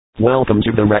Welcome to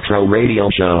the Retro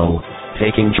Radio Show,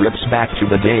 taking trips back to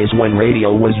the days when radio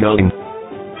was young.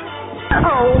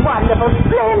 Oh, wonderful,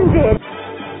 splendid.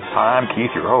 Hi, I'm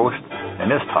Keith, your host, and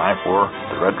it's time for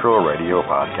the Retro Radio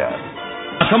Podcast.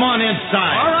 Now, come on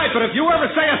inside. All right, but if you ever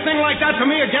say a thing like that to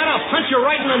me again, I'll punch you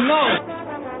right in the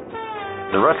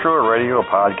nose. The Retro Radio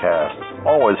Podcast,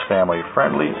 always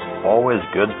family-friendly, always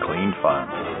good, clean fun.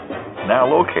 Now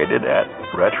located at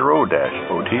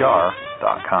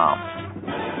retro-otr.com.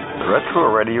 The Retro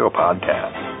Radio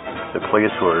Podcast, the place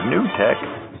where new tech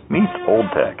meets old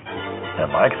tech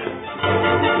and likes it.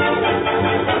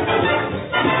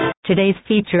 Today's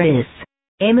feature is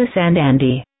Amos and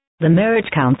Andy, the Marriage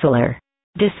Counselor,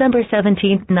 December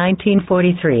 17,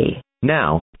 1943.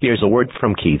 Now, here's a word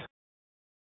from Keith.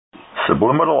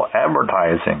 Subliminal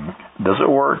advertising. Does it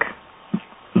work?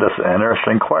 That's an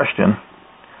interesting question.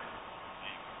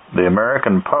 The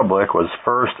American public was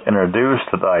first introduced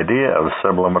to the idea of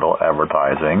subliminal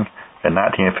advertising in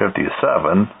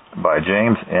 1957 by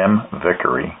James M.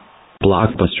 Vickery.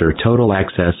 Blockbuster Total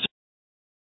Access.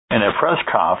 In a press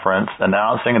conference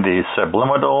announcing the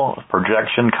Subliminal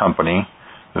Projection Company,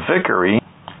 Vickery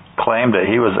claimed that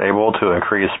he was able to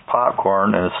increase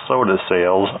popcorn and soda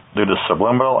sales due to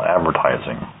subliminal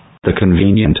advertising. The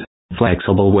convenient,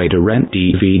 flexible way to rent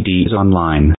DVDs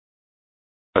online.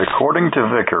 According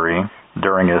to Vickery,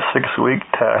 during a 6-week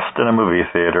test in a movie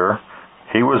theater,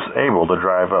 he was able to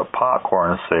drive up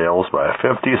popcorn sales by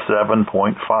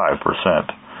 57.5%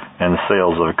 and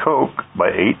sales of Coke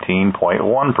by 18.1%,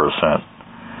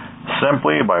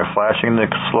 simply by flashing the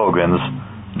slogans,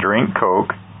 "Drink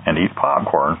Coke and eat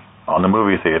popcorn," on the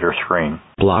movie theater screen.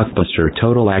 Blockbuster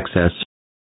Total Access.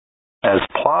 As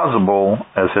plausible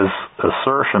as his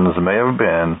assertions may have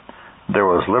been, there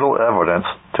was little evidence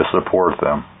to support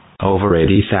them. Over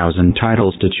 80,000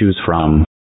 titles to choose from.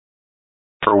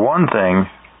 For one thing,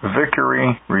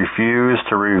 Vickery refused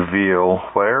to reveal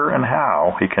where and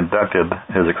how he conducted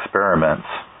his experiments,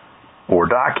 or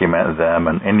document them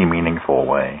in any meaningful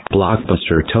way.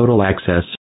 Blockbuster Total Access.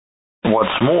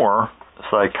 What's more,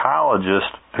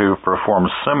 psychologists who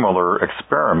performed similar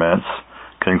experiments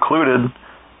concluded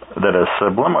that a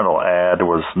subliminal ad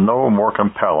was no more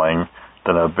compelling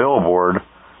than a billboard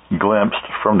glimpsed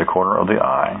from the corner of the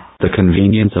eye. The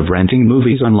convenience of renting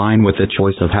movies online with the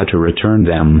choice of how to return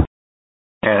them.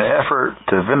 In an effort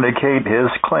to vindicate his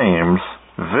claims,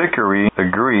 Vickery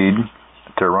agreed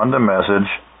to run the message,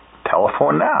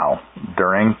 "Telephone now,"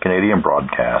 during Canadian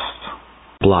broadcasts.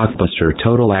 Blockbuster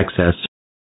Total Access.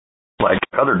 Like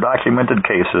other documented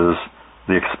cases,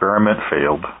 the experiment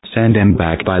failed. Send them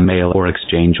back by mail or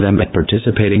exchange them at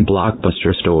participating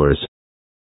Blockbuster stores.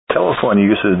 Telephone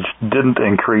usage didn't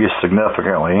increase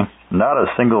significantly. Not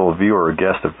a single viewer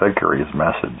guessed at Vickery's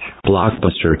message.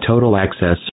 Blockbuster Total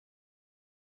Access.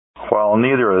 While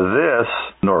neither this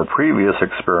nor previous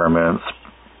experiments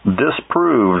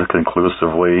disproved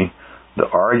conclusively the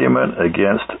argument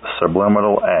against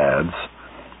subliminal ads,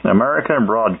 American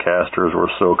broadcasters were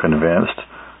so convinced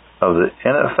of the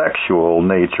ineffectual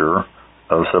nature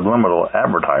of subliminal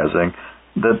advertising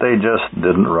that they just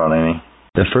didn't run any.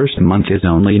 The first month is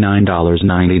only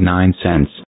 $9.99,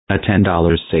 a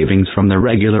 $10 savings from the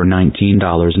regular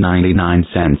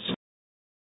 $19.99.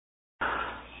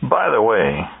 By the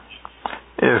way,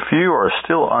 if you are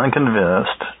still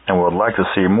unconvinced and would like to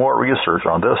see more research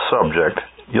on this subject,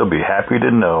 you'll be happy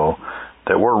to know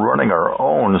that we're running our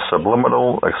own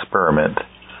subliminal experiment.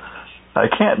 I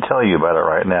can't tell you about it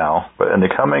right now, but in the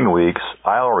coming weeks,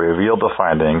 I'll reveal the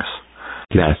findings.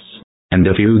 Yes, and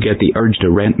if you get the urge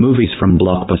to rent movies from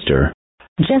Blockbuster,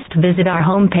 just visit our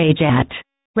homepage at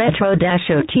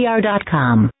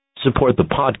retro-otr.com. Support the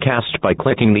podcast by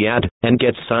clicking the ad and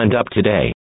get signed up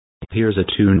today. Here's a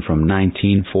tune from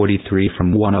 1943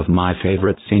 from one of my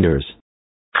favorite singers.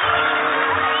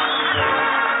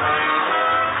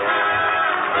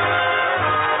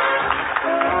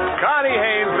 Connie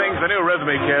Haynes sings the new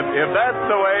Rhythmic hit, "If That's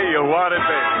the Way You Want It,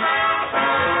 Baby."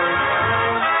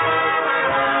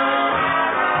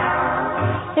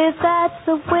 If that's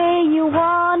the way you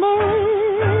want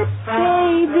it,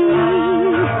 baby,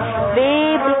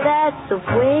 baby, that's the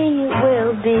way it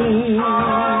will be.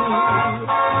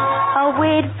 I'll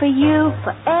wait for you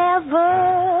forever,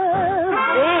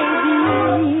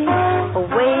 baby. I'll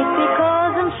wait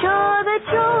because I'm sure that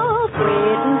you're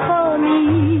waiting for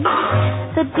me.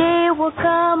 The day will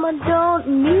come, I don't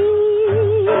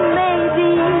mean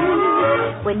maybe,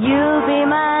 when you'll be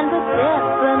mine, but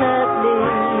definitely.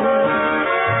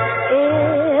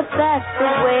 If that's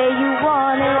the way you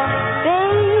want it,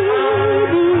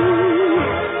 baby,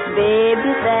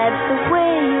 baby, that's the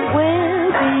way it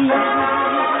will be.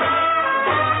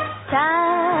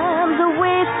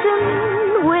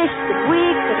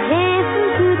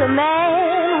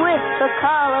 the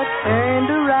collar turned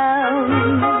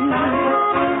around.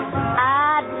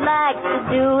 I'd like to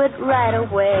do it right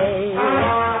away,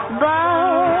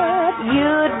 but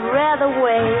you'd rather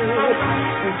wait.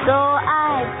 And so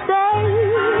I'd say,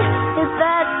 if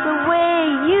that's the way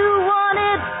you want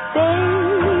it,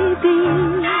 baby,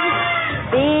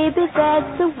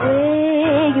 that's the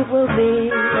way it will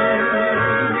be.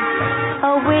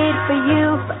 I'll wait for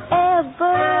you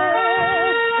forever,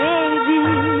 baby.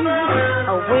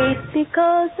 I'll wait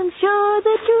because I'm sure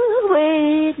that you're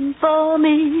waiting for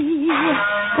me.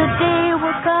 The day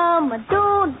will come, I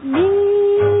don't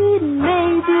need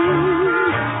maybe,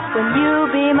 when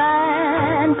you'll be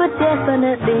mine, but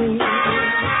definitely,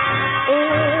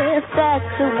 if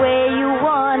that's the way you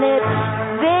want it,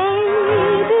 baby,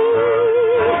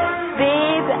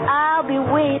 I'll be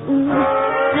waiting,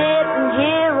 sitting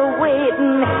here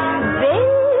awaiting,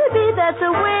 baby, that's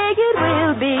the way it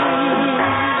will be.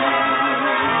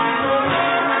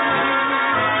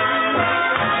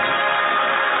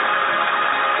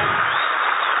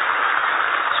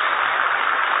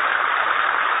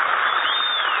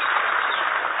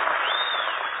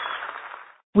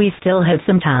 We still have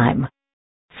some time.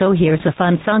 So here's a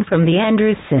fun song from the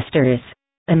Andrews Sisters,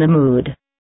 In the Mood.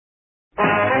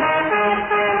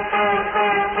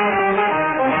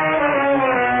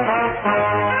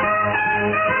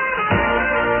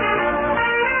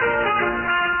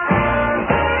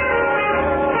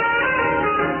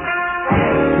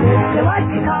 What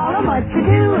you call 'em, what you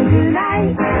doing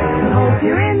tonight? Hope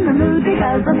you're in the mood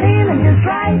because I'm feeling just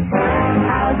right.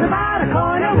 How's about a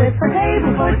corner with a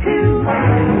table for two,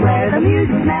 where the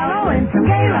music's mellow and some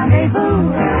gay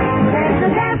rendezvous? There's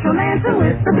a dance romancer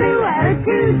with the blue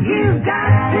attitude. You've got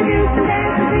to do some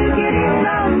dancing to get in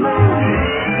the mood.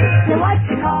 So what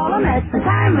you call 'em, that's a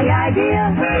timely idea.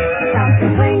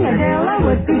 Something swing-a-dilla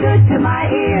would be good to my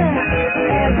ear.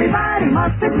 Everybody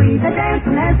must agree that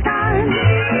dancing has time.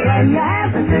 When you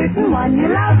have a certain one you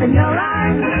love in your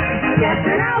arms,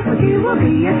 stepping out with you will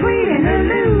be a sweet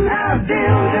interlude. I'll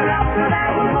build her up so that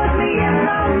will put me in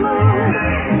the mood.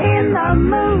 In the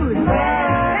mood.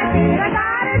 That's it, I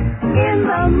got it. In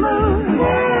the mood.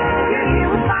 You're here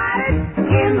with spotted.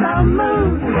 In the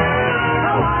mood.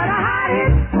 I wanna hide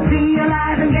it. Be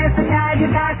alive and get the tide.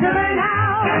 You've got to learn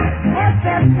how. Step,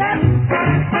 step, step.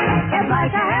 Step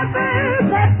like a heifer.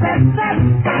 Step, step, step.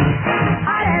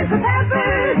 Hot as a pepper.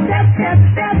 Step, step,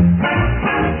 step.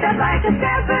 Step like a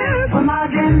stepper. We're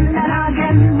mugging and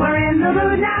hugging. We're in the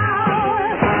mood now.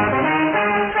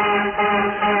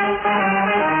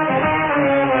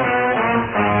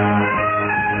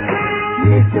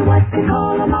 Mr. What they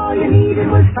call 'em, all you needed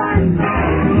was fun.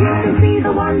 You can see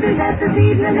the wonders that this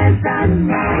evening has done.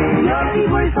 Your feet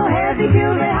were so heavy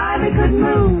till they hardly could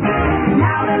move.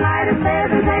 Now they're light as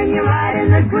feathers and you're right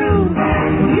in the groove.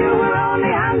 You were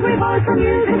only hungry for some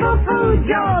musical food.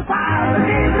 You're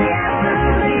positively,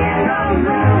 absolutely in the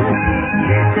mood.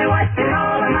 Mr. What you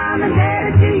call 'em, I'm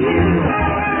indebted to you.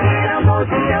 It'll go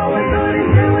to show as good as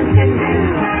doing can do.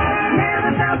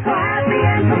 Never felt so happy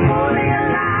and so fully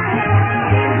alive.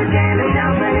 Janet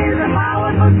jumping is a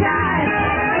powerful jive.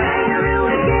 Kangaroo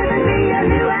is giving me a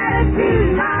new attitude.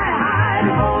 My heart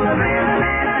is full of rhythm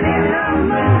and I'm in the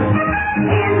mood.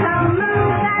 In the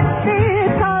mood, that's it,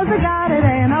 'cause I got it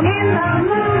and I'm in the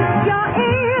mood. Your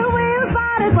ear will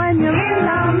spot it when you're in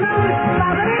the mood.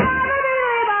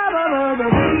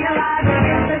 Be alive and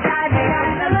get the tide, you got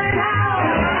to learn how.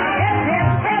 Hip, hip,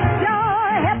 hip, your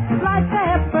hips like a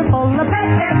heifer full of pep,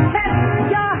 pep, pep.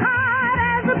 Your heart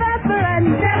as a pepper and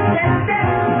step, step, step,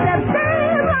 step,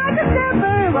 step like a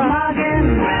stepper. We're hugging,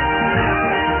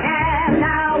 and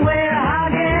now we're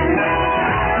hugging,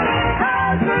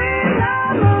 'cause we're in the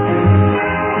mood.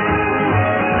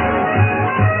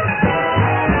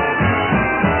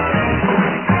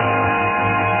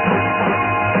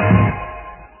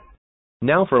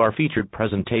 Now for our featured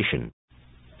presentation.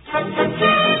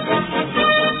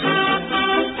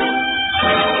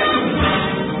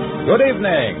 Good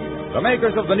evening. The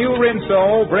makers of the new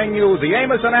Rinso bring you the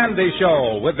Amos and Andy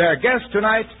Show with their guest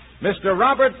tonight, Mr.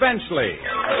 Robert Benchley.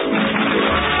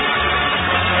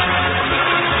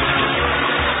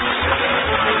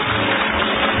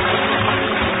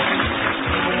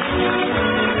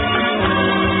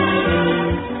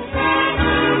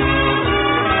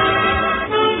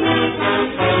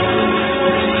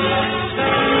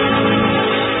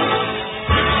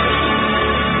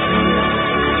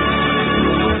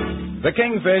 The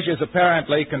Kingfish is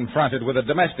apparently confronted with a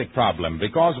domestic problem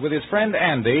because with his friend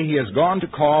Andy, he has gone to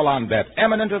call on that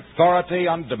eminent authority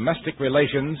on domestic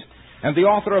relations and the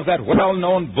author of that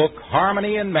well-known book,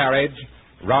 Harmony in Marriage,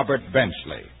 Robert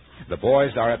Benchley. The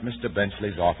boys are at Mr.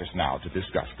 Benchley's office now to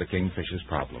discuss the Kingfish's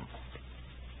problem.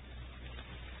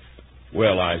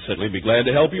 Well, I'd certainly be glad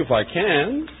to help you if I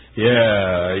can.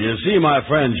 Yeah, you see, my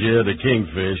friend here, the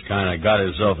Kingfish, kind of got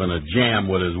himself in a jam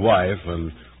with his wife,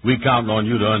 and we counting on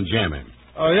you to unjam him.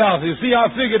 Yeah, so you see, I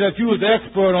figured that you was the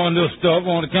expert on this stuff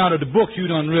on account of the books you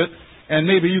done writ, and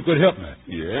maybe you could help me.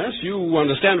 Yes, you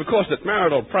understand, of course, that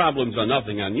marital problems are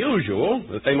nothing unusual,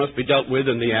 that they must be dealt with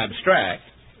in the abstract.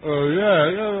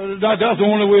 That's the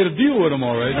only way to deal with them,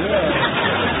 all right,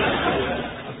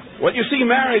 Well, you see,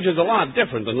 marriage is a lot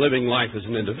different than living life as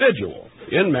an individual.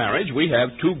 In marriage, we have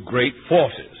two great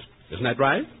forces. Isn't that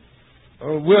right?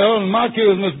 Well, in my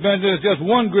case, Miss Bentley, it's just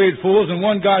one great force and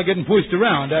one guy getting pushed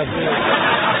around. That's it.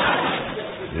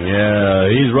 Yeah,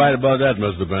 he's right about that,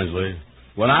 Mr. Benchley.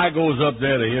 When I goes up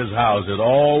there to his house, it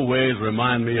always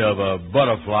reminds me of a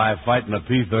butterfly fighting a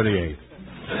P-38.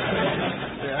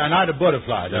 And not a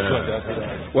butterfly. That's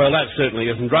what. Well, that certainly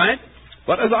isn't right.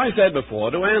 But as I said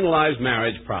before, to analyze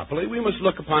marriage properly, we must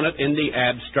look upon it in the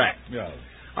abstract. Yeah.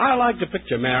 I like to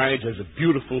picture marriage as a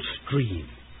beautiful stream.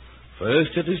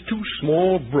 First, it is two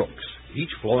small brooks,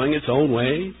 each flowing its own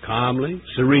way, calmly,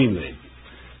 serenely.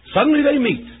 Suddenly they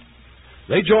meet.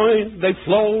 They join, they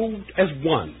flow as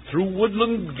one through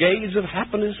woodland gaze of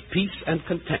happiness, peace, and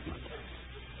contentment.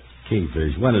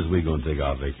 Kingfish, when is we going to take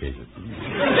our vacation?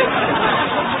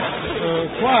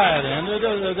 Quiet, Andy.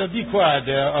 Be quiet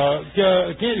there.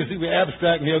 Can't you see we're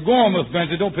abstracting here? Go on, Miss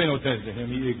Bentley. Don't pay no attention to him.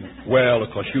 He's ignorant. Well, of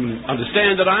course, you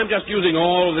understand that I'm just using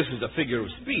all this as a figure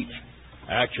of speech.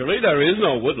 Actually, there is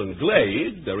no woodland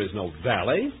glade. There is no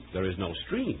valley. There is no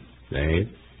stream. Ain't?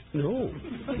 No.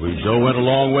 We sure went a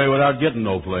long way without getting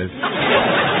no place.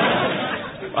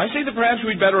 I see that perhaps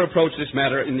we'd better approach this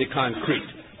matter in the concrete.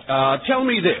 Tell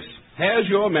me this. Has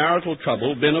your marital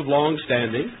trouble been of long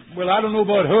standing? Well, I don't know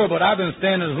about her, but I've been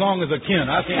standing as long as I can.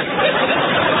 I can't...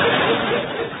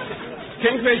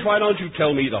 Kingfish, why don't you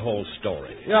tell me the whole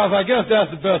story? Yeah, I guess that's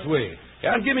the best way.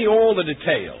 Yeah, give me all the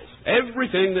details.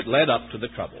 Everything that led up to the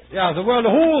trouble. Yeah, well,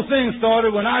 the whole thing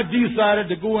started when I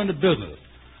decided to go into business.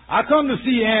 I come to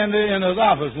see Andy in his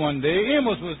office one day.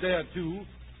 Amos was there, too.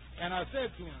 And I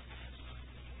said to him,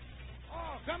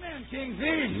 come in,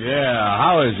 Kingfish. Yeah,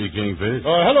 how is he, Kingfish?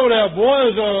 Hello there,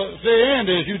 boys. Say,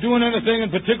 Andy, is you doing anything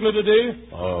in particular today?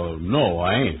 No,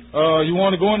 I ain't. You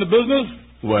want to go into business?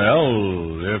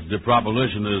 Well, if the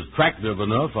proposition is attractive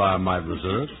enough, I might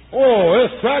research. Oh,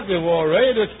 it's attractive, all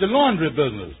right. It's the laundry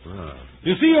business.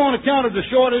 You see, on account of the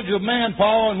shortage of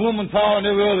manpower and woman power and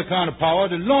every other kind of power,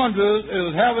 the laundress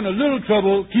is having a little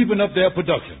trouble keeping up their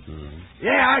production.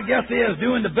 Yeah, I guess they is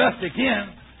doing the best they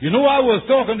can. You know, I was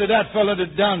talking to that fella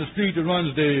that's down the street that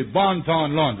runs the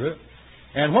Bonton Laundry,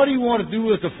 and what he wanted to do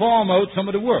is to farm out some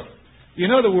of the work. In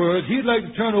other words, he'd like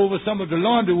to turn over some of the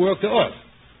laundry work to us.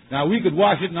 Now, we could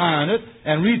wash it and iron it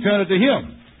and return it to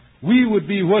him. We would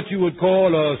be what you would call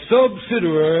a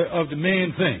subsidiary of the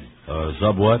main thing.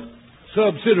 Sub what?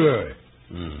 Subsidiary.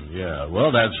 Yeah, well,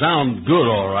 that sounds good,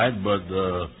 all right, but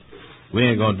we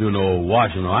ain't going to do no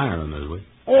washing or ironing, is we?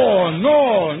 Oh,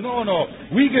 no.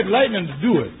 We get Lightning to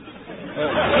do it.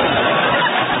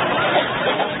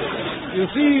 You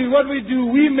see, what we do,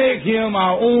 we make him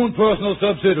our own personal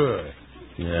subsidiary.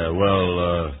 Yeah,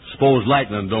 well, suppose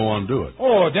Lightning don't want to do it.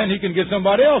 Oh, then he can get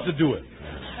somebody else to do it.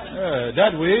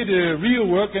 That way, the real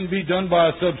work can be done by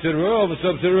a subsidiary of a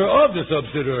subsidiary of the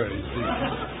subsidiary.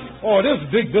 Oh, this is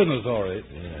big business, all right.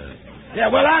 Yeah,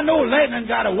 well, I know Lightning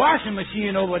got a washing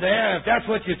machine over there, if that's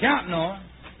what you're counting on.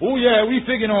 Oh, yeah, we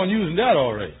figuring on using that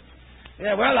all right.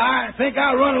 Yeah, well, I think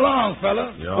I'll run along,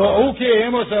 fella. Yeah. Okay,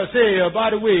 Amos, say,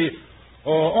 by the way,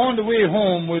 on the way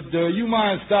home, would you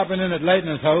mind stopping in at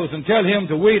Lightning's house and tell him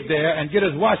to wait there and get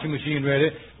his washing machine ready?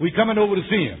 We coming over to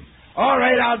see him. All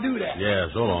right, I'll do that.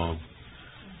 Yeah, so long.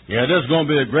 Yeah, this is going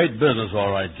to be a great business, all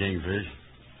right, Kingfish.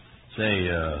 Say,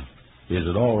 is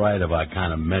it all right if I kind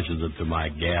of mentions it to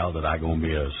my gal that I'm going to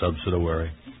be a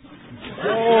subsidiary?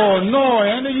 Oh, no,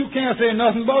 Andy, you can't say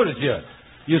nothing about it yet.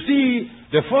 You see,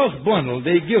 the first bundle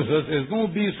they gives us is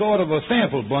going to be sort of a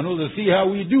sample bundle to see how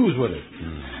we do's with it.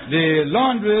 The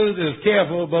laundress is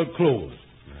careful about clothes.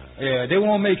 They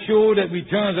want to make sure that we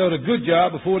turns out a good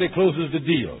job before they closes the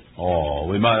deal. Oh,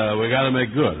 we got to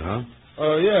make good, huh?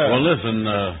 Yeah. Well, listen,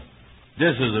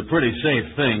 this is a pretty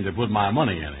safe thing to put my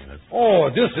money in, ain't it? Oh,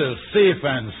 this is safe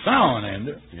and sound,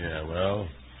 Andy. Yeah, well,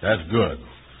 that's good.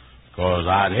 Because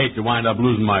I'd hate to wind up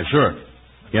losing my shirt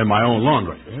in my own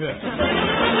laundry. Yeah.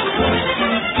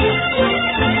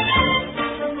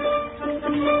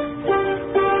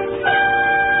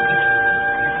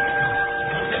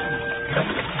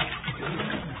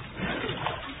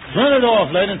 Turn it off,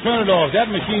 Leighton. Turn it off.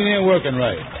 That machine ain't working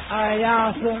right.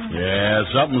 Yeah, sir. Yeah,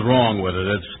 something's wrong with it.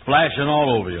 It's splashing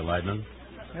all over you, Lightning.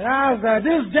 Yeah, sir.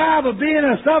 This job of being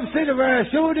a subsidiary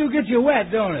sure do get you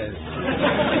wet, don't it?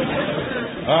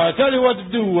 I'll tell you what to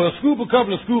do. Scoop a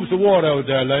couple of scoops of water out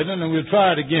there, Leighton, and we'll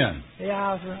try it again.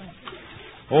 Yeah, sir.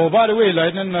 Oh, by the way,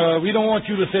 Leighton, we don't want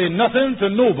you to say nothing to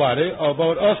nobody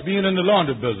about us being in the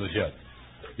laundry business yet.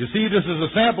 You see, this is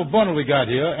a sample bundle we got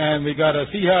here, and we got to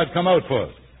see how it come out for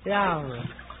us. Yeah, sir.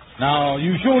 Now,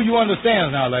 you sure you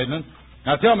understand now, Leighton?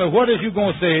 Now, tell me, what is you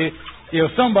going to say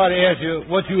if somebody asks you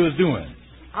what you was doing?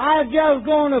 I just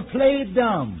going to play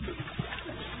dumb.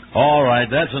 All right,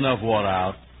 that's enough water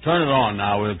out. Turn it on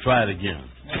now. We'll try it again.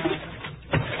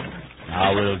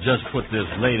 Now, we'll just put this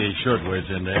lady's shirtwaist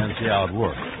in there and see how it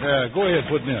works. Yeah, go ahead,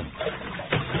 put it in.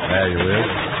 There you is.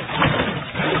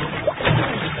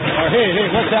 Hey,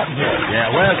 what's happened here?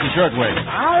 Yeah, where's the shirtwaist?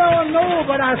 I don't know,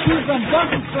 but I see some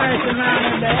buttons flashing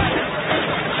around in there.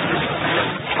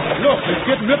 Look, it's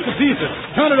getting ripped to pieces.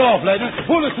 Turn it off, Leighton.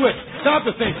 Pull the switch. Stop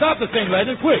the thing,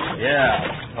 Leighton, quick. Yeah.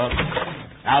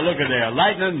 Now, look at there.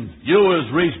 Lightning, you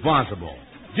is responsible.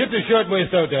 Get the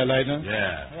shirtwaist out there, Leighton.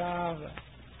 Yeah.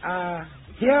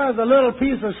 Here's a little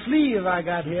piece of sleeve I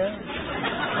got here.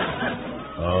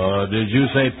 Did you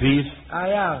say piece?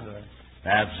 Yeah, sir.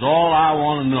 That's all I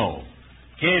want to know.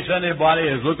 In case anybody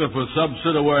is looking for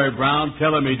Subsidiary Brown,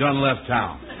 tell him he done left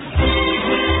town.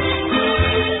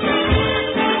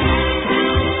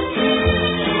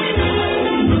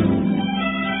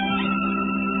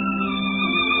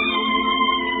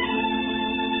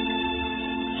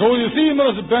 So you see,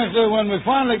 Mr. Benchley, when we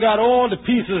finally got all the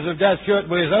pieces of that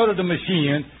shirtwaist out of the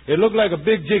machine, it looked like a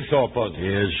big jigsaw puzzle.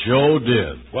 It sure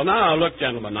did. Well, now, look,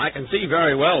 gentlemen, I can see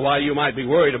very well why you might be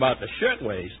worried about the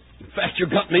shirtwaist. In fact, you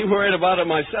got me worried about it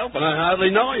myself, and I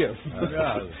hardly know you.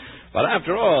 But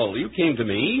after all, you came to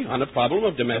me on a problem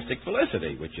of domestic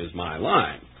felicity, which is my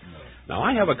line. Now,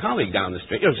 I have a colleague down the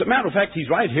street. As a matter of fact, he's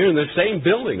right here in this same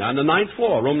building on the 9th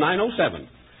floor, room 907.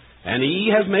 And he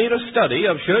has made a study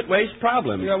of shirtwaist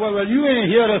problems. Yeah, well, you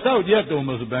ain't heard us out yet, though,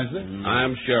 Mr. Benchley.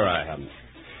 I'm sure I haven't.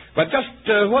 But just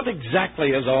what exactly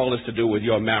has all this to do with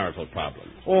your marital problem?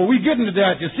 Oh, we get into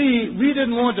that. You see, we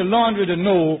didn't want the laundry to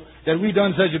know that we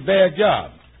done such a bad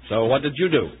job. So what did you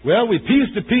do? Well, we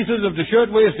pieced the pieces of the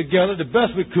shirtwaist together the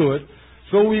best we could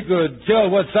so we could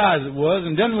tell what size it was,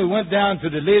 and then we went down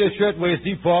to the latest shirtwaist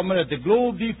department at the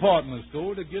Globe Department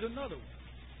Store to get another one.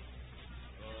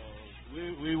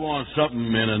 We want something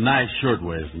in a nice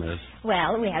shirtwaist, miss.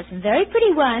 Well, we have some very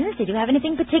pretty ones. Did you have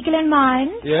anything particular in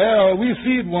mind? Yeah, we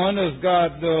see one that's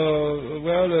got,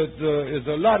 it's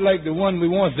a lot like the one we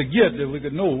want to get that we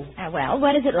could know. Well,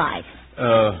 what is it like?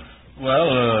 As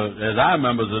I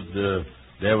remember it,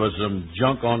 there was some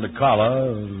junk on the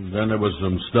collar, and then there was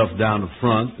some stuff down the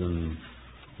front, and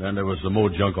then there was some more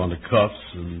junk on the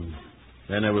cuffs, and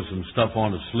then there was some stuff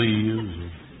on the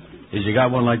sleeves. Has you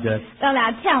got one like that? Well,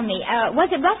 now, tell me,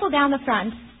 was it ruffled down the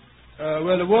front?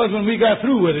 Well, it was when we got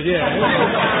through with it, yeah.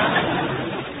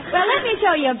 Well, let me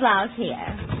show you a blouse here.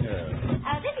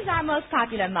 Yeah. This is our most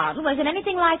popular model. Was it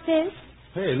anything like this?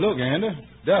 Hey, look, Andy.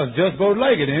 That was just about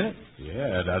like it, ain't it?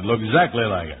 Yeah, that looked exactly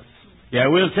like it.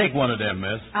 Yeah, we'll take one of them,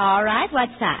 miss. All right.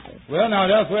 What size? Well, now,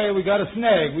 that's where we got a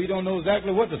snag. We don't know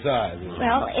exactly what the size is.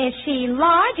 Well, is she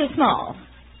large or small?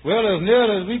 Well, as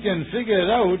near as we can figure it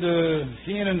out,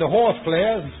 she ain't in the horse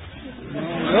class. On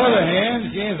the other hand,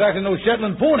 she ain't exactly no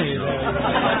Shetland pony.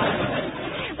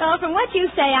 Well, from what you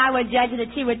say, I would judge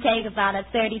that she would take about a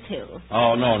 32.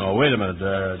 Oh, no. Wait a minute.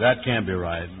 That can't be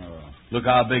right. Look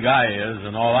how big I is,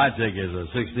 and all I take is a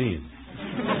 16.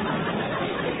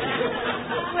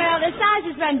 Well, the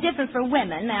sizes run different for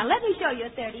women. Now, let me show you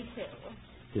a 32.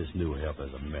 This new help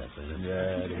is a mess, isn't it?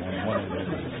 Yeah.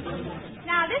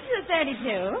 Now, this is a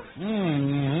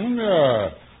 32.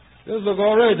 Yeah. This look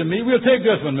all right to me. We'll take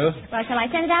this one, miss. Well, shall I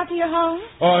send it out to your home?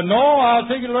 No, I'll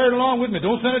take it right along with me.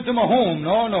 Don't send it to my home.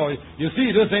 No. You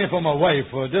see, this ain't for my wife.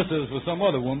 This is for some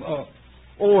other woman.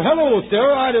 Hello,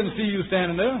 Sarah. I didn't see you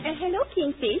standing there. Hello,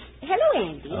 Kingfish. Hello,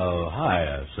 Andy. Oh,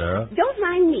 hi, Sarah. Don't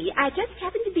mind me. I just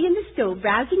happened to be in the store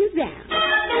browsing around.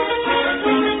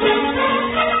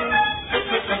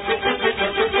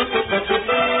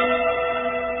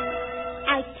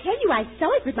 I tell you, I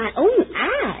saw it with my own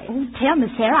eyes. Oh, tell me,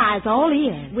 Sarah, I was all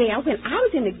ears. Well, when I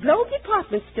was in the Globe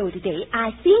department store today,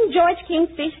 I seen George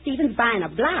Kingfish Stevens buying a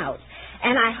blouse,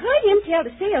 and I heard him tell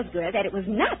the sales girl that it was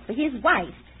not for his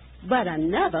wife, but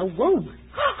another woman.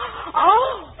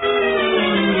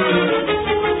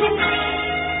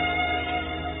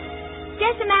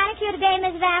 Just a minute, manicure today,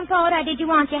 Miss Vanport, or did you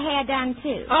want your hair done,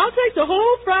 too? I'll take the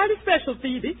whole Friday special,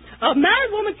 Phoebe. A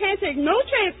married woman can't take no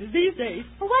chances these days.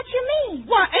 Well, what you mean?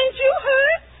 Why, ain't you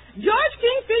heard? George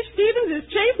Kingfish Stevens is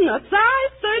chasing a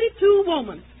size 32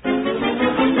 woman.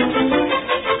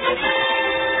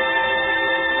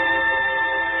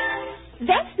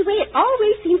 That's the way it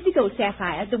always seems to go,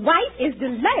 Sapphire. The wife is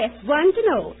the last one to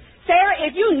know. Sarah,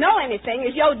 if you know anything,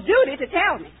 it's your duty to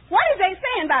tell me. What is they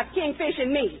saying about Kingfish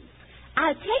and me?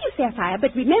 I'll tell you, Sapphire,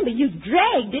 but remember, you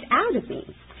dragged it out of me.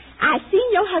 I seen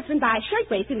your husband buy a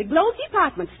shirtwaist in the Globe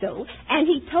department store, and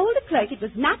he told the clerk it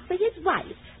was not for his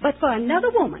wife, but for another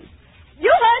woman.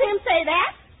 You heard him say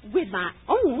that? With my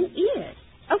own ears.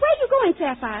 Where are you going,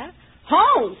 Sapphire?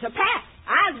 Home, to Pat.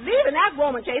 I was leaving that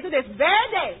woman chaser this very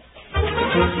day.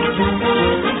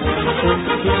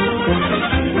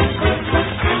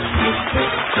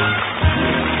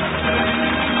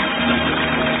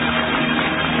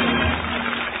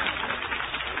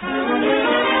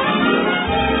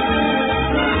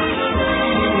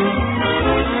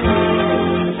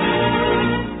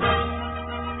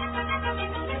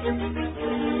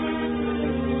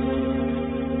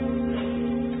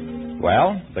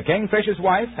 Well, the Kingfisher's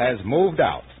wife has moved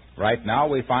out. Right now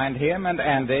we find him and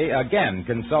Andy again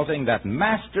consulting that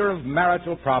master of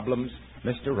marital problems,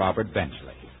 Mr. Robert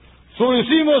Benchley. So you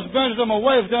see, Mr. Benchley, my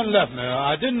wife done left me.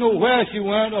 I didn't know where she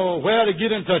went or where to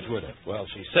get in touch with her. Well,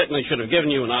 she certainly should have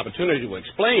given you an opportunity to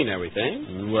explain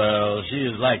everything. Well, she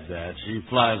is like that. She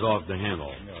flies off the handle.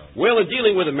 Well, in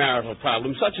dealing with a marital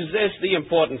problem such as this, the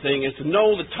important thing is to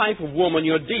know the type of woman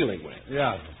you're dealing with.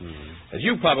 Yeah. As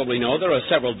you probably know, there are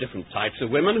several different types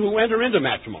of women who enter into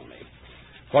matrimony.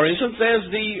 For instance, there's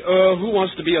the who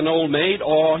wants to be an old maid,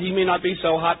 or he may not be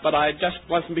so hot, but I just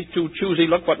wasn't be too choosy.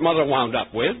 Look what mother wound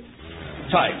up with.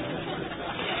 Type.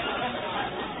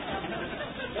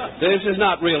 This is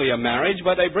not really a marriage,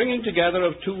 but a bringing together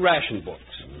of two ration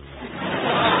books.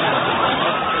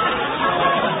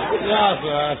 Yeah,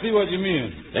 sir, I see what you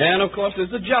mean. And, of course,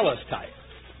 there's the jealous type,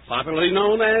 popularly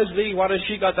known as the what has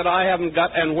she got that I haven't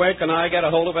got, and where can I get a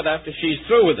hold of it after she's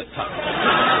through with it type.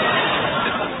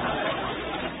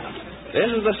 This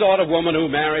is the sort of woman who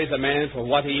marries a man for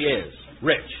what he is,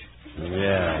 rich.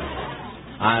 Yeah,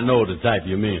 I know the type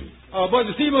you mean. But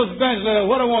you see, Mr. Benchley,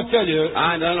 what I want to tell you...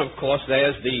 And then, of course,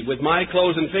 there's the with my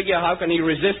clothes and figure, how can he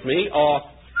resist me, or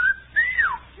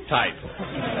type.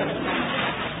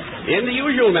 In the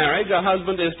usual marriage, a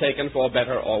husband is taken for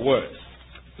better or worse.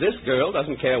 This girl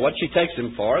doesn't care what she takes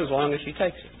him for as long as she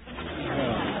takes him.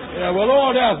 Yeah, well,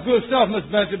 all that's good stuff, Mr.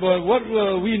 Benchley, but what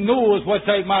we know is what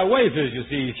type my wife is, you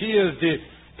see. She is the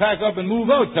pack up and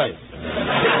move out type.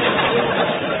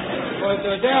 But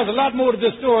there's a lot more to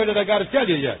this story that I got to tell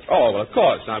you yet. Oh, well, of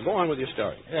course. Now, go on with your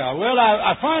story. Yeah, well,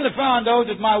 I finally found out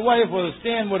that my wife was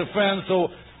staying with a friend, so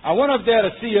I went up there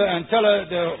to see her and tell her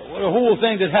the whole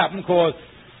thing that happened, because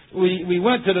we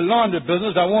went to the laundry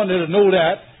business. I wanted her to know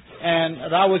that,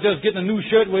 and I was just getting a new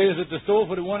shirtwaist at the store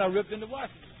for the one I ripped in the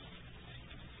washing.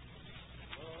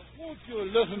 Won't you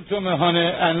listen to me, honey,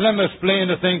 and let me explain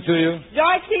the thing to you?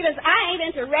 George Stevens, I ain't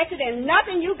interested in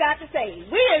nothing you got to say.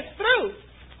 We is through.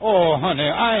 Oh, honey,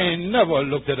 I ain't never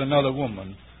looked at another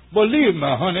woman. Believe me,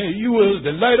 honey, you is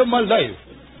the light of my life.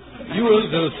 You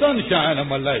is the sunshine of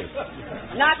my life.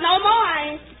 Not no more,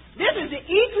 I ain't. This is the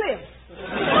eclipse.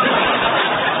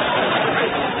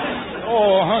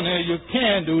 Oh, honey, you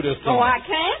can do this to me. Oh, I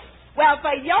can't? Well,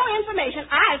 for your information,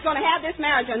 I is going to have this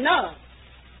marriage annulled.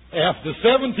 After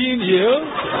 17 years?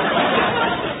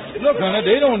 Look, honey,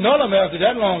 they don't null them after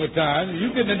that long a time.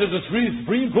 You get into the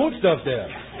Supreme Court stuff there.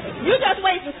 You just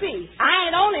wait and see. I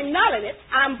ain't only nulling it,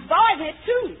 I'm voiding it,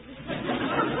 too.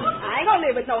 I ain't going to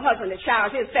live with no husband that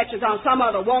showers his affections on some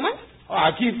other woman. Oh,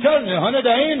 I keep telling you, honey,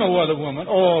 there ain't no other woman.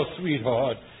 Oh,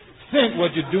 sweetheart, think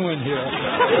what you're doing here.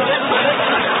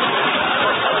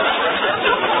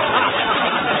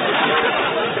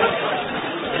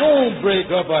 Don't break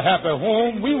up a happy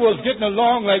home. We was getting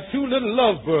along like two little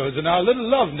lovebirds in our little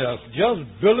love nest, just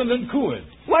billing and cooing.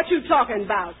 What you talking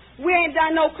about? We ain't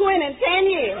done no cooing in 10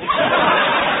 years.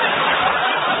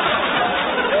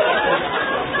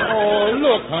 Oh,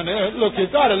 look, honey, look, you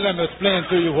gotta let me explain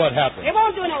to you what happened. It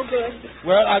won't do no good.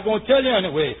 Well, I'm gonna tell you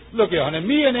anyway. Look here, honey,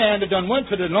 me and Andy done went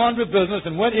to the laundry business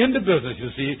and went into business, you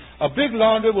see. A big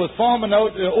laundry was farming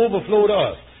out the overflow to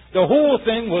us. The whole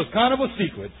thing was kind of a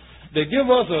secret. They give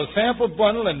us a sample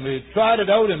bundle, and we tried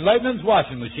it out in Lightning's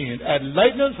washing machine at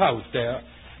Lightning's house there,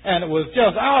 and it was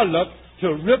just our luck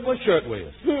to rip a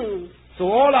shirtwaist. So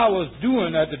all I was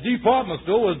doing at the department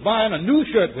store was buying a new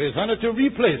shirtwaist, honey, to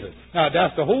replace it. Now,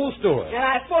 that's the whole story. And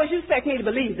I suppose you expect me to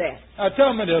believe that. Now, tell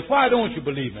me this. Why don't you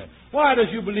believe me? Why does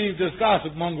you believe this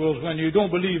gossip mongrels when you don't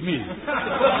believe me?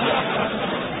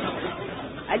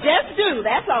 I just do,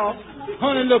 that's all.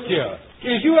 Honey, look here.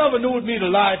 If you ever knowed me to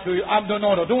lie to you,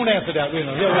 no, don't answer that. Wait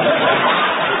a minute.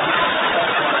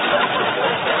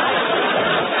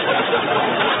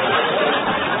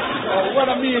 What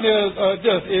I mean is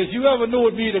this. If you ever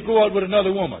knowed me to go out with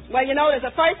another woman. Well, you know, there's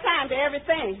a first time to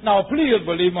everything. Now, please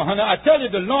believe me, honey. I tell you,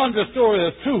 the laundry story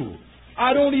is true.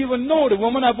 I don't even know the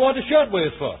woman I bought the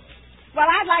shirtwaist for. Well,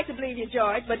 I'd like to believe you,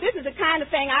 George, but this is the kind of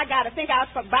thing I got to think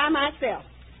out for by myself.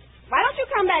 Why don't you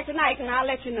come back tonight and I'll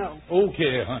let you know?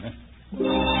 Okay, honey.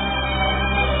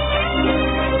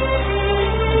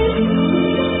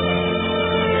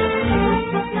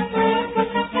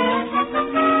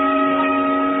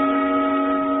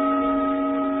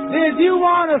 Did you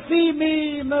want to see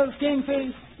me, Miss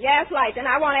Kingfish? Yes, like, and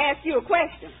I want to ask you a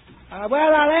question.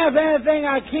 Well, I'll answer anything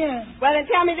I can. Well, then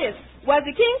tell me this. Was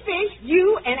the Kingfish,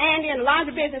 you and Andy in the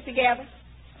laundry business together?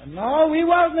 No, we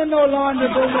wasn't in no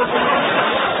laundry business.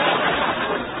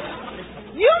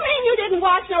 You mean you didn't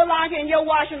wash no laundry in your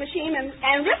washing machine and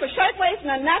rip a shirtwaist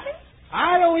or nothing?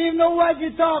 I don't even know what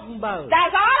you're talking about.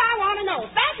 That's all I want to know.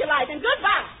 Thank you, Light, and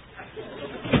goodbye.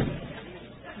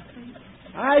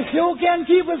 I sure can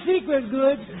keep a secret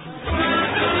good.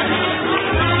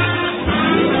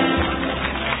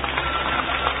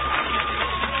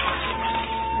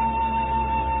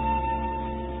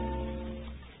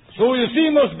 So you see,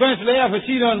 Miss Benchley, after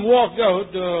she done walked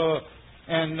out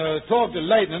and talked to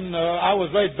Lightning, I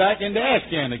was right back in the ash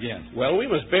can again. Well, we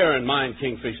must bear in mind,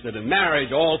 Kingfish, that in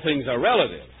marriage all things are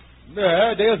relative.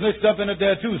 Yeah, there's mixed up in it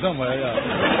there, too, somewhere, yeah.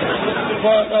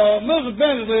 But, Mrs.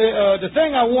 Benchley, the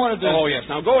thing I wanted to... Oh, yes.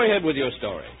 Now, go ahead with your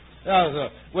story.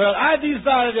 Well, I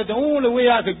decided that the only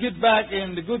way I could get back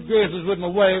in the good graces with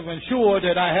my wife and sure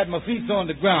that I had my feet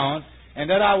on the ground and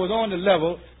that I was on the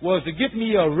level was to get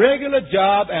me a regular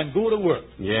job and go to work.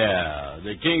 Yeah,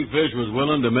 the Kingfish was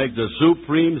willing to make the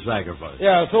supreme sacrifice.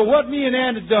 Yeah, so what me and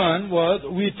Andy done was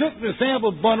we took the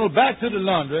sample bundle back to the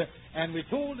laundry and we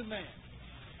told the man.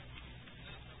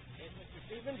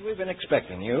 We've been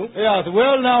expecting you. Yeah,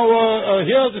 well, now,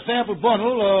 here's the sample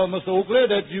bundle, Mr. Oakley,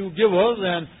 that you give us,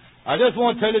 and I just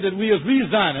want to tell you that we is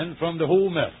resigning from the whole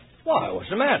mess. Why? What's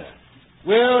the matter?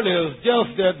 Well, it's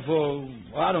just that for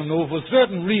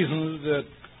certain reasons that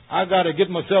I got to get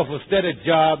myself a steady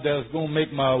job that's going to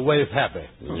make my wife happy.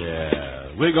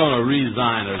 Yeah, we're going to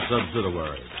resign as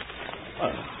subsidiary.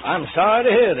 Well, I'm sorry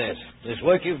to hear this. This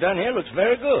work you've done here looks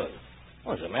very good.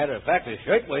 Well, as a matter of fact, this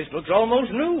shirtwaist looks almost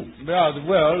new. Yeah,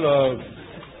 well,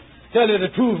 tell you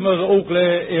the truth, Mr. Oakley,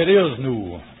 it is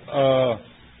new.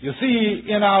 You see,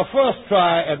 in our first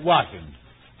try at washing,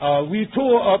 we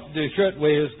tore up the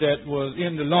shirtwaist that was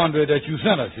in the laundry that you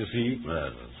sent us, you see. Well,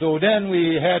 so then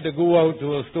we had to go out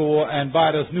to a store and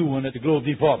buy this new one at the Globe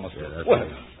Department store. Well,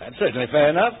 that's certainly fair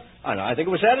enough. I think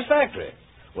it was satisfactory.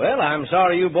 Well, I'm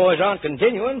sorry you boys aren't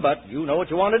continuing, but you know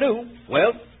what you want to do.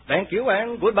 Well, thank you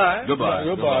and goodbye. Goodbye.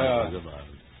 Goodbye.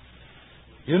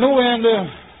 You know, Andy,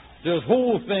 this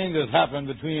whole thing that's happened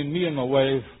between me and my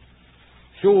wife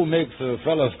sure makes a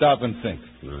fella stop and think.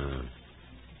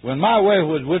 When my wife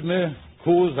was with me, of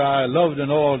course, I loved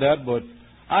and all that, but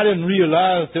I didn't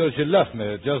realize till she left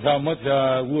me just how much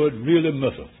I would really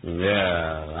miss her.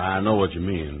 Yeah, I know what you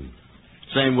mean.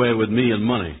 Same way with me and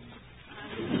money.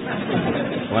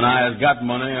 When I has got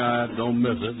money, I don't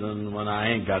miss it, and when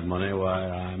I ain't got money, why,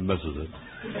 I misses it.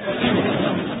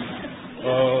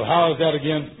 How's that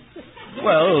again?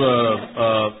 Well,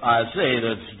 I say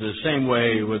that's the same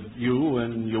way with you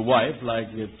and your wife like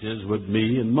it is with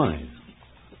me and money.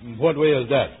 What way is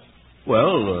that?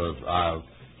 Well,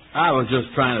 I was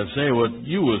just trying to say what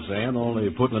you were saying, only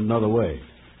put it another way.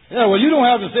 Yeah, well, you don't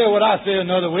have to say what I say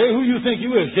another way. Who you think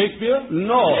you is, Shakespeare?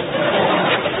 No.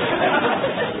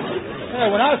 Yeah,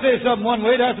 when I say something one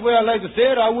way, that's the way I like to say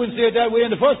it. I wouldn't say it that way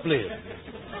in the first place.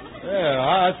 Yeah,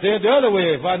 I'd say it the other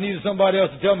way. If I needed somebody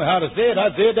else to tell me how to say it,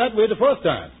 I'd say it that way the first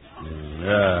time.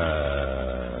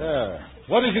 Yeah.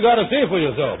 What did you got to say for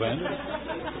yourself, Andy?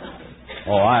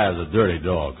 Oh, I was a dirty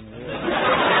dog.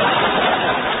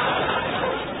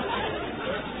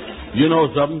 You know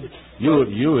something?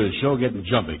 You is sure getting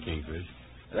jumpy, Kingfish.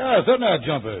 Yeah, certainly I'm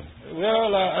jumpy.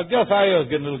 Well, I guess I is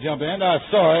getting a little jumpy, and I'm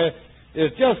sorry.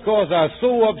 It's just because I'm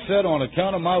so upset on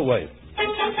account of my wife.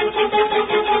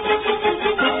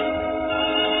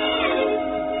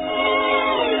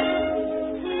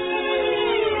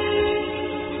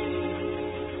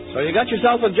 So you got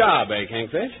yourself a job, eh,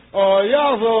 Kingfish?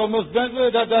 Yeah, so, Miss Benchley,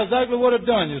 that's exactly what I've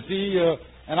done, you see.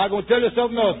 And I'm going to tell you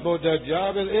something else about that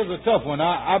job. It's a tough one.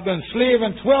 I've been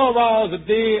slaving 12 hours a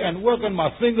day and working my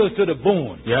fingers to the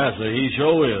bone. Yes, sir, he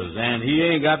sure is. And he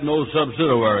ain't got no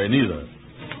subsidiary neither.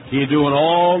 He's doing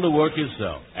all the work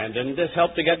himself. And didn't this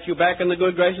help to get you back in the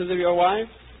good graces of your wife?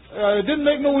 It didn't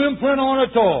make no imprint on her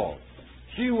at all.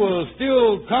 She was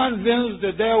still convinced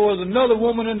that there was another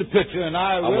woman in the picture, and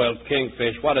I... Well,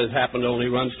 Kingfish, what has happened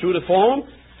only runs true to form.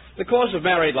 The course of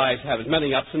married life has as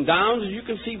many ups and downs as you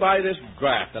can see by this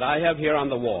graph that I have here on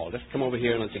the wall. Just come over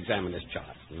here and let's examine this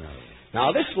chart.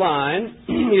 Now, this line,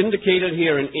 indicated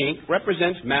here in ink,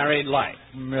 represents married life.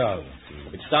 Yeah.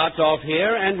 It starts off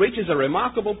here and reaches a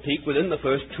remarkable peak within the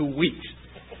first 2 weeks.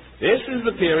 This is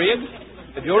the period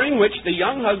during which the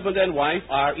young husband and wife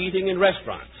are eating in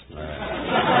restaurants.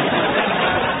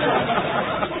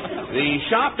 The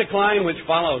sharp decline which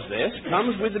follows this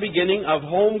comes with the beginning of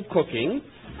home cooking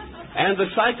and the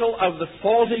cycle of the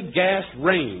faulty gas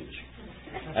range.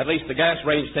 At least the gas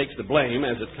range takes the blame,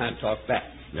 as it can't talk back.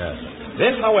 Yes.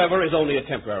 This, however, is only a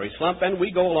temporary slump, and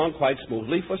we go along quite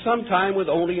smoothly for some time with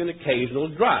only an occasional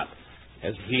drop,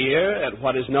 as here at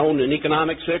what is known in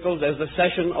economic circles as the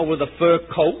session over the fur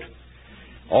coat,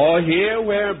 or here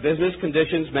where business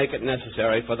conditions make it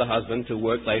necessary for the husband to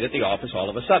work late at the office all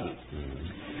of a sudden.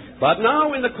 But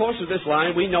now, in the course of this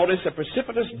line, we notice a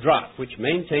precipitous drop which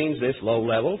maintains this low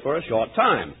level for a short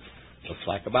time. Looks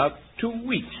like about 2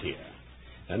 weeks here.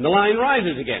 And the line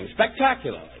rises again,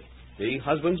 spectacularly. The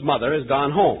husband's mother has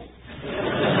gone home.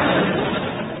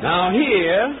 Now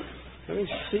here, let me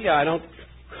see, I don't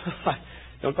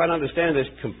quite understand this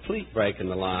complete break in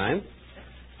the line.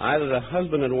 Either the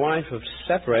husband and wife have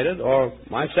separated, or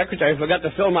my secretary forgot to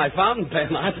fill my fountain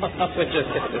pen. I don't know which it is.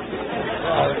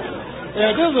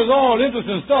 Yeah, this is all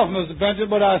interesting stuff, Mr. Benchley,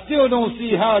 but I still don't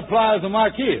see how it applies to my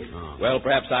kids. Well,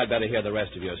 perhaps I'd better hear the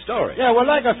rest of your story. Yeah, well,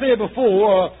 like I said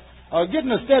before,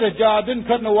 getting a steady job didn't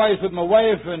cut no ice with my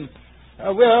wife, and,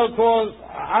 well, of course,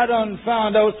 I done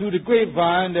found out through the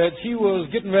grapevine that she was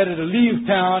getting ready to leave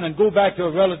town and go back to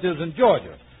her relatives in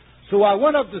Georgia. So I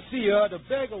went up to see her to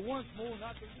beg her once more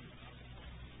not to leave.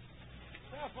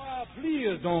 Sapphire,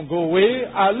 please don't go away.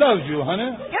 I love you, honey.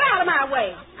 Get out of my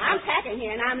way. I'm packing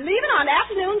here, and I'm leaving on the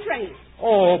afternoon train.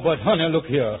 Oh, but, honey, look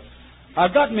here. I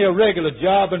got me a regular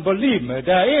job, and believe me,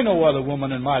 there ain't no other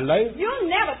woman in my life. You'll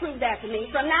never prove that to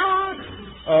me from now on.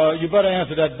 You better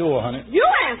answer that door, honey. You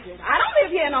answer. I don't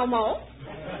live here no more.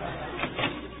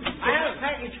 I have a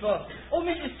package for... Oh,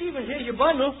 Mr. Stevens, here's your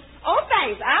bundle. Oh,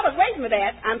 thanks. I was waiting for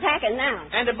that. I'm packing now.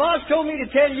 And the boss told me to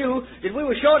tell you that we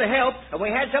were short of help, and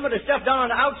we had some of the stuff down on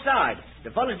the outside.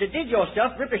 The fellas that did your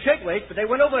stuff ripped the shirtwaist, but they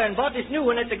went over and bought this new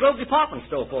one at the Globe department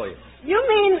store for you. You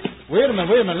mean... Wait a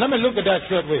minute. Let me look at that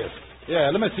shirtwaist.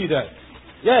 Yeah, let me see that.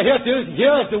 Yeah, here it is.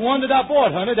 Here's the one that I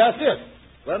bought, honey. That's it.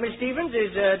 Well, Miss Stevens, is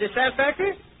this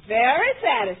satisfactory? Very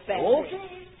satisfactory.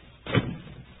 Okay.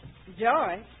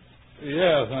 Joy.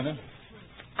 Yes, honey.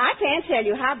 I can't tell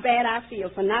you how bad I feel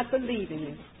for not believing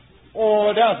you.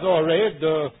 Oh, that's all right.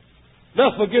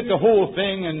 Let's forget the whole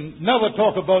thing and never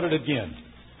talk about it again.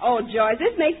 Oh, Joy,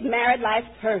 this makes married life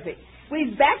perfect.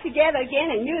 We're back together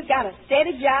again, and you've got a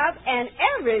steady job, and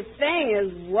everything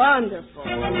is wonderful.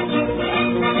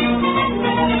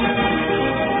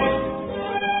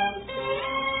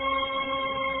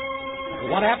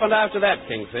 What happened after that,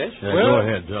 Kingfish? Go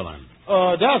ahead, Dylan.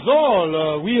 That's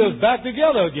all. We is back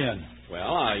together again. Well,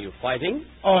 are you fighting?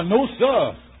 No,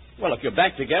 sir. Well, if you're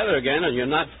back together again and you're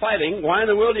not fighting, why in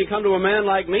the world do you come to a man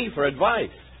like me for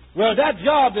advice? Well, that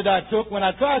job that I took, when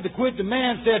I tried to quit, the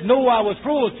man said no, I was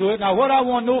froze to it. Now, what I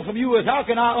want to know from you is how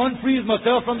can I unfreeze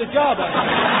myself from the job?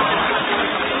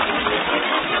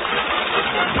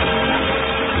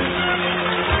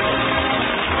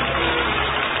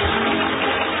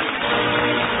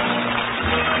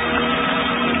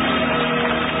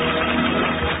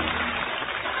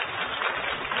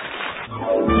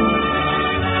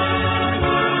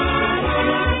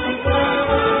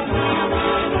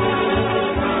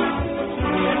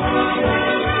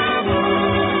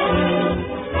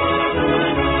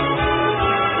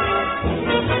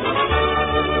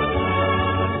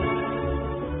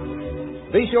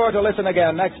 Be sure to listen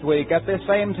again next week at this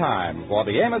same time for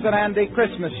the Amos and Andy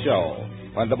Christmas Show,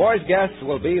 when the boys' guests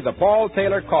will be the Paul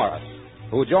Taylor Chorus,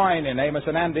 who join in Amos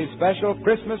and Andy's special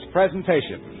Christmas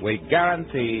presentation. We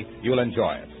guarantee you'll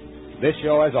enjoy it. This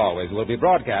show, as always, will be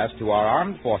broadcast to our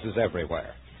armed forces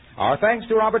everywhere. Our thanks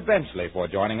to Robert Benchley for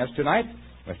joining us tonight.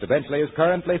 Mr. Benchley is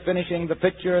currently finishing the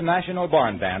picture National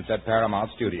Barn Dance at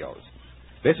Paramount Studios.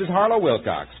 This is Harlow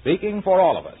Wilcox speaking for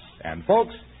all of us. And,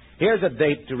 folks, here's a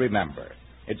date to remember.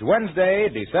 It's Wednesday,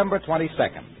 December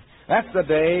 22nd. That's the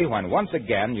day when once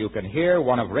again you can hear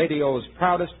one of radio's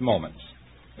proudest moments.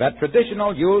 That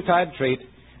traditional Yuletide treat,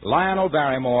 Lionel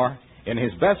Barrymore, in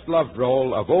his best-loved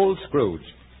role of Old Scrooge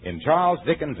in Charles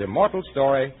Dickens' immortal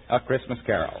story, A Christmas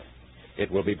Carol.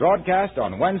 It will be broadcast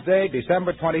on Wednesday,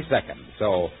 December 22nd,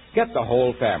 so get the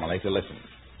whole family to listen.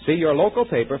 See your local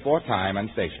paper for time and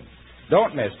station.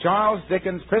 Don't miss Charles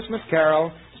Dickens' Christmas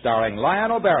Carol starring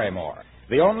Lionel Barrymore,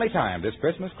 the only time this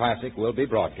Christmas classic will be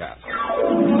broadcast.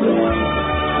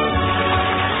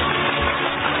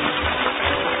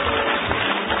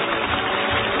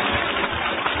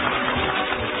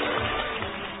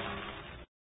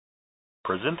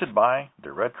 Presented by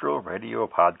the Retro Radio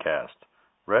Podcast,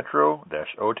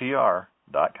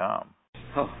 retro-otr.com.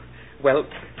 Oh, well,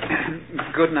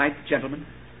 good night, gentlemen.